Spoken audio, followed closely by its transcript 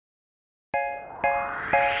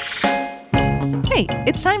Hey,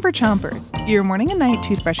 it's time for Chompers, your morning and night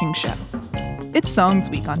toothbrushing show. It's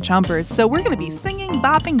Songs Week on Chompers, so we're going to be singing,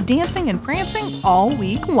 bopping, dancing, and prancing all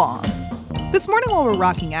week long. This morning while we're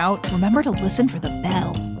rocking out, remember to listen for the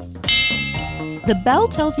bell. The bell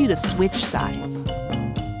tells you to switch sides.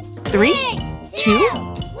 3, 2,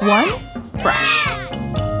 1, brush.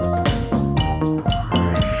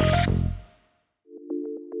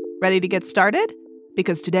 Ready to get started?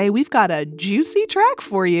 Because today we've got a juicy track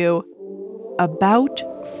for you about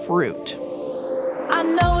fruit. I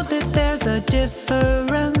know that there's a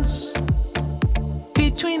difference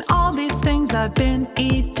between all these things I've been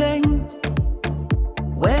eating.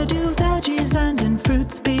 Where do veggies and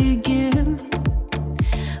fruits begin?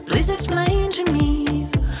 Please explain to me,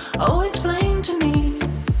 oh explain to me.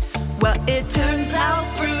 Well, it turns out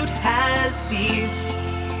fruit has seeds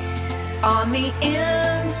on the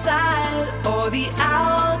inside or the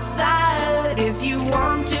outside. If you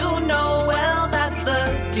want to know, well, that's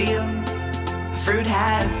the deal. Fruit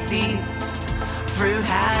has seeds. Fruit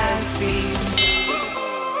has seeds.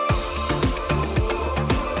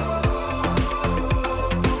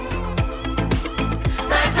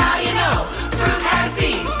 That's how you know fruit has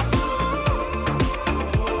seeds.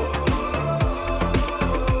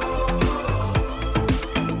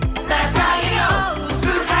 That's how you know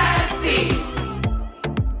fruit has seeds.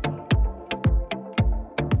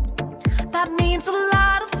 That means a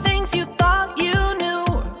lot of things you thought you knew,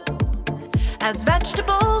 as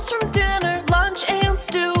vegetables from dinner, lunch, and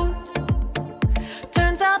stew.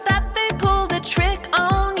 Turns out that they pulled a trick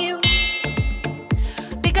on you,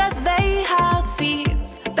 because they have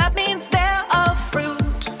seeds. That means they're a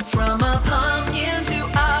fruit. From a pumpkin to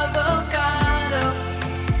avocado,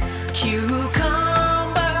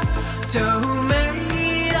 cucumber,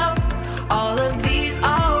 tomato, all of these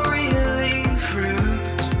are really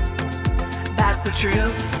fruit. That's the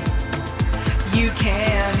truth. You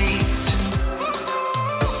can eat.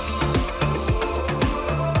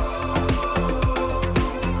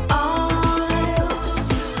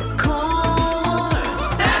 Olives, corn,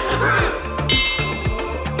 that's a fruit.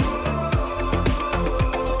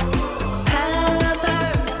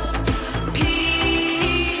 Peppers,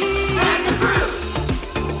 peas, that's a fruit.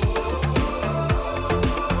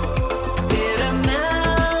 Bitter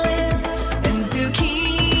melon and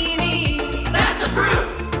zucchini, that's a fruit.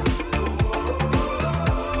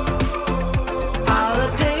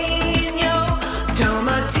 Jalapeno,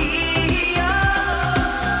 tomatillo.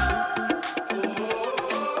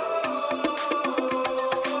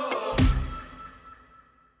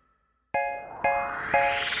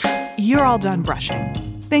 You're all done brushing.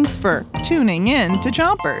 Thanks for tuning in to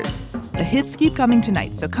Chompers. The hits keep coming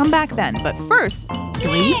tonight, so come back then. But first,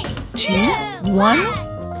 3, 2, 1,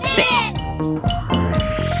 spit.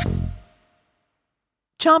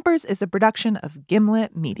 Chompers is a production of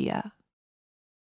Gimlet Media.